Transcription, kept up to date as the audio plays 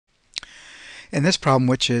In this problem,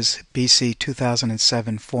 which is BC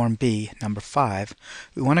 2007 Form B, number 5,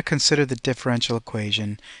 we want to consider the differential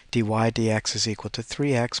equation dy dx is equal to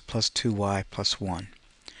 3x plus 2y plus 1.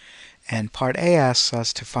 And part A asks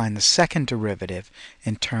us to find the second derivative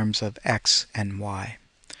in terms of x and y.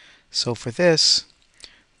 So for this,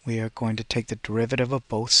 we are going to take the derivative of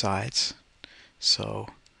both sides. So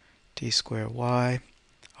d squared y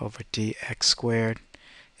over dx squared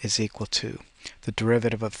is equal to the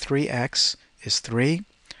derivative of 3x is 3.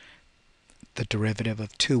 The derivative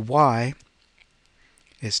of 2y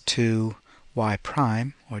is 2y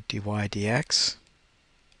prime, or dy dx.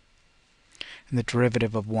 And the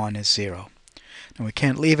derivative of 1 is 0. Now we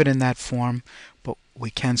can't leave it in that form, but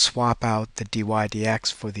we can swap out the dy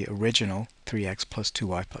dx for the original 3x plus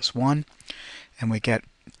 2y plus 1. And we get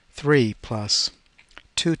 3 plus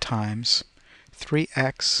 2 times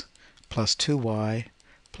 3x plus 2y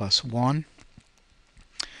plus 1.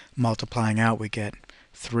 Multiplying out, we get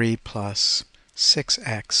 3 plus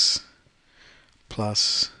 6x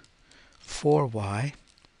plus 4y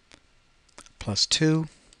plus 2.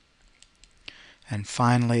 And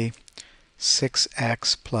finally,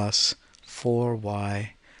 6x plus 4y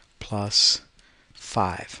plus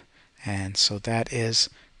 5. And so that is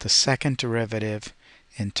the second derivative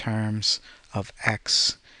in terms of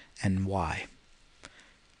x and y.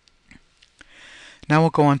 Now we'll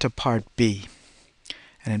go on to part B.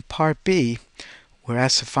 And in part B, we're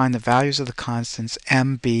asked to find the values of the constants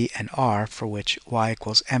m, b, and r for which y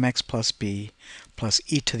equals mx plus b plus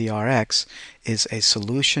e to the rx is a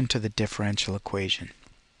solution to the differential equation.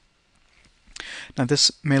 Now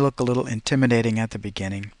this may look a little intimidating at the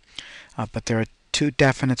beginning, but there are two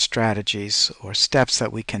definite strategies or steps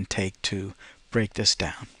that we can take to break this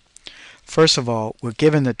down. First of all, we're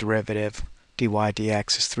given the derivative dy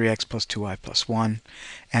dx is 3x plus 2y plus 1,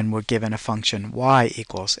 and we're given a function y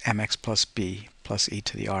equals mx plus b plus e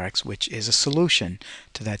to the rx, which is a solution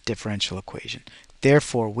to that differential equation.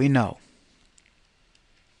 Therefore, we know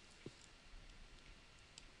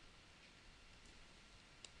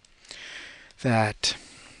that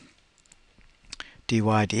dy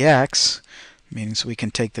dx means we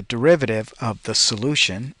can take the derivative of the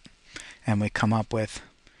solution, and we come up with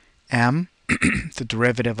m. The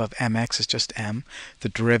derivative of mx is just m, the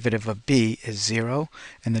derivative of b is 0,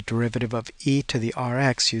 and the derivative of e to the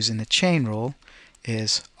rx using the chain rule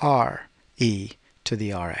is r e to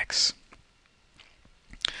the rx.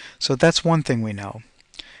 So that's one thing we know.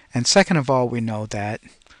 And second of all, we know that,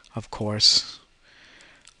 of course,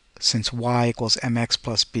 since y equals mx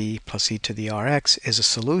plus b plus e to the rx is a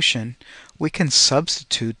solution, we can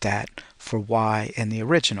substitute that for y in the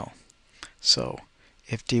original. So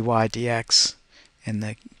if dy dx in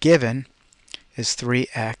the given is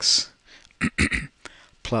 3x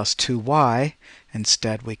plus 2y,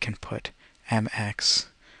 instead we can put mx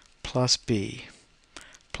plus b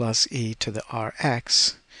plus e to the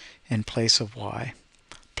rx in place of y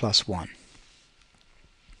plus 1.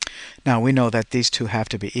 Now we know that these two have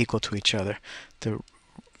to be equal to each other. The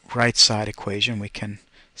right side equation we can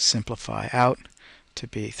simplify out to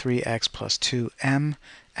be 3x plus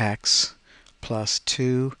 2mx plus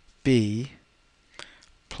 2b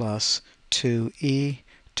plus 2e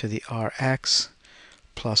to the rx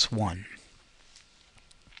plus 1.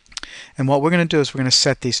 And what we're going to do is we're going to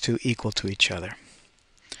set these two equal to each other.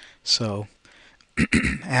 So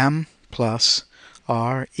m plus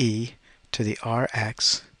re to the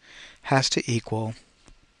rx has to equal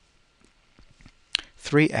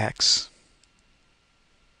 3x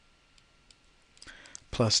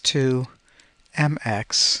plus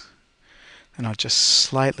 2mx, and I'll just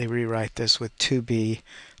slightly rewrite this with 2b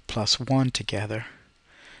plus 1 together,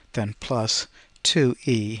 then plus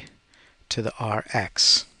 2e to the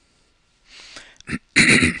rx.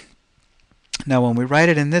 Now when we write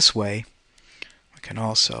it in this way, we can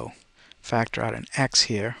also factor out an x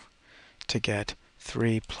here to get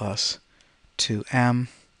 3 plus 2m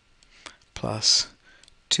plus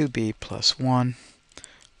 2b plus 1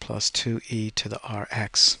 plus 2e to the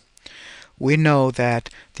rx. We know that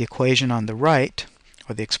the equation on the right,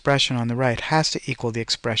 or the expression on the right, has to equal the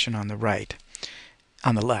expression on the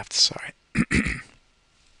left, sorry.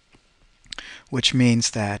 Which means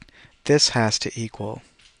that this has to equal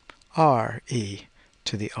re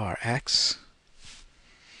to the rx,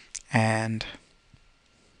 and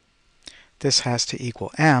this has to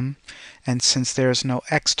equal m, and since there is no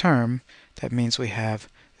x term, that means we have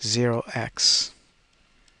 0x.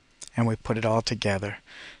 And we put it all together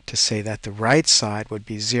to say that the right side would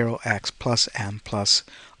be 0x plus m plus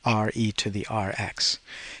re to the rx.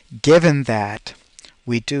 Given that,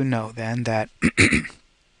 we do know then that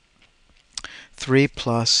 3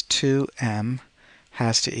 plus 2m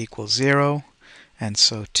has to equal 0, and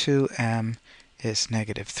so 2m is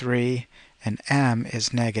negative 3, and m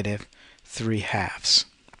is negative 3/2.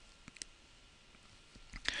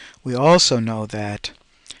 We also know that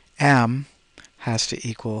m has to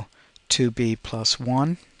equal 2b plus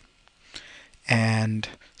 1, and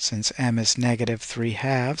since m is negative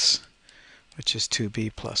 3/2, which is 2b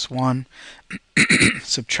plus 1,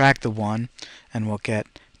 subtract the 1 and we'll get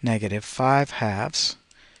negative 5/2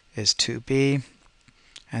 is 2b,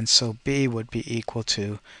 and so b would be equal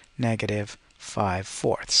to negative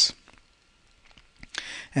 5/4.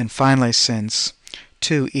 And finally, since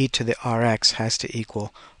 2e to the rx has to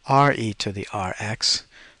equal re to the rx,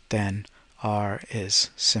 then r is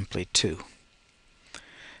simply 2.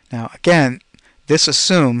 Now again, this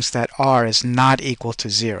assumes that r is not equal to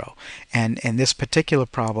 0, and in this particular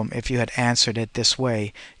problem, if you had answered it this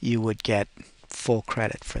way, you would get full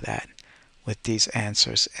credit for that. With these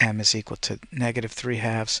answers, m is equal to negative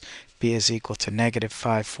 3/2, b is equal to negative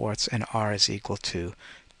 5/4, and r is equal to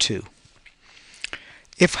 2.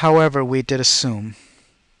 If, however, we did assume,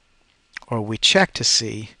 or we check to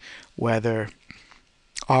see whether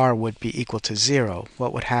r would be equal to 0,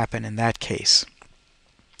 what would happen in that case?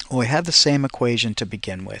 Well, we have the same equation to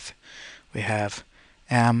begin with. We have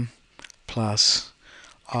m plus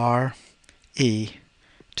re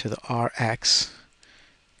to the rx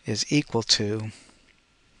is equal to,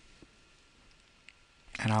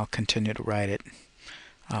 and I'll continue to write it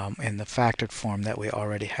in the factored form that we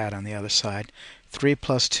already had on the other side, 3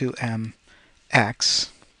 plus 2mx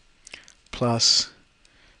plus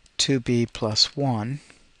 2b plus 1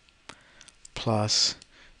 plus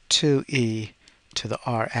 2e to the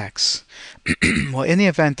rx. Well, in the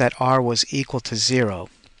event that r was equal to 0,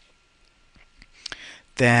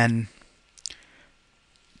 then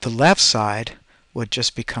the left side would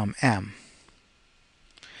just become m,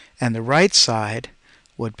 and the right side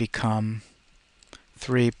would become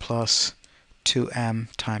 3 plus 2m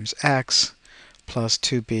times x plus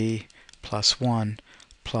 2b plus 1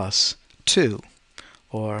 plus 2,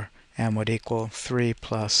 or m would equal 3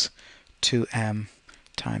 plus 2m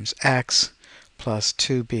times x plus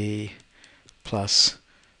 2b plus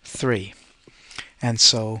 3. And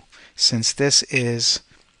so, since this is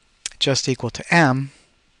just equal to m,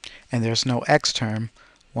 and there's no x term,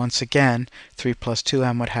 once again, 3 plus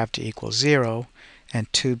 2m would have to equal 0, and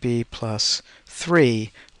 2b plus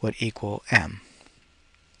 3 would equal m.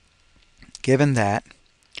 Given that,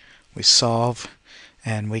 we solve,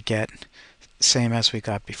 and we get same as we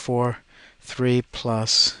got before, 3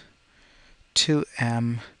 plus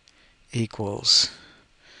 2m equals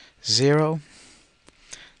 0.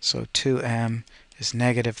 So 2m is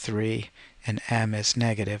negative 3, and m is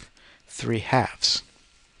negative 3/2.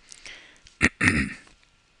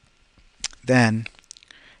 Then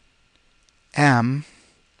m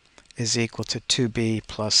is equal to 2b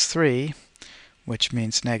plus 3, which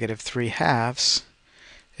means negative 3/2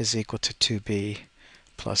 is equal to 2b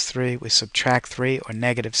plus 3. We subtract 3, or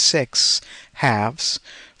negative 6/2,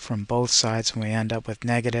 from both sides, and we end up with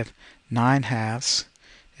negative 9/2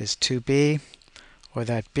 is 2b, or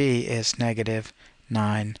that b is negative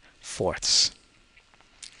 9/4.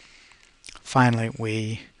 Finally,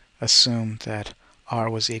 we assume that r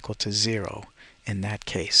was equal to 0 in that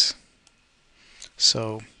case.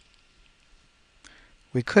 So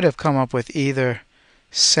we could have come up with either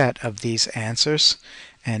set of these answers,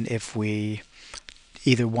 and if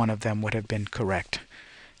either one of them would have been correct.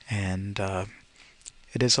 And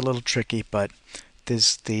it is a little tricky, but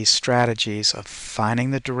the strategies of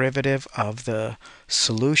finding the derivative of the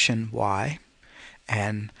solution y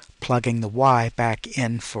and plugging the y back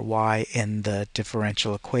in for y in the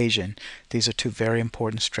differential equation, these are two very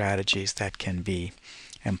important strategies that can be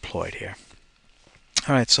employed here.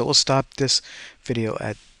 Alright, so we'll stop this video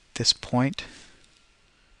at this point,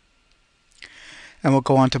 and we'll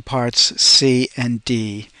go on to parts C and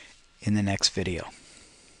D in the next video.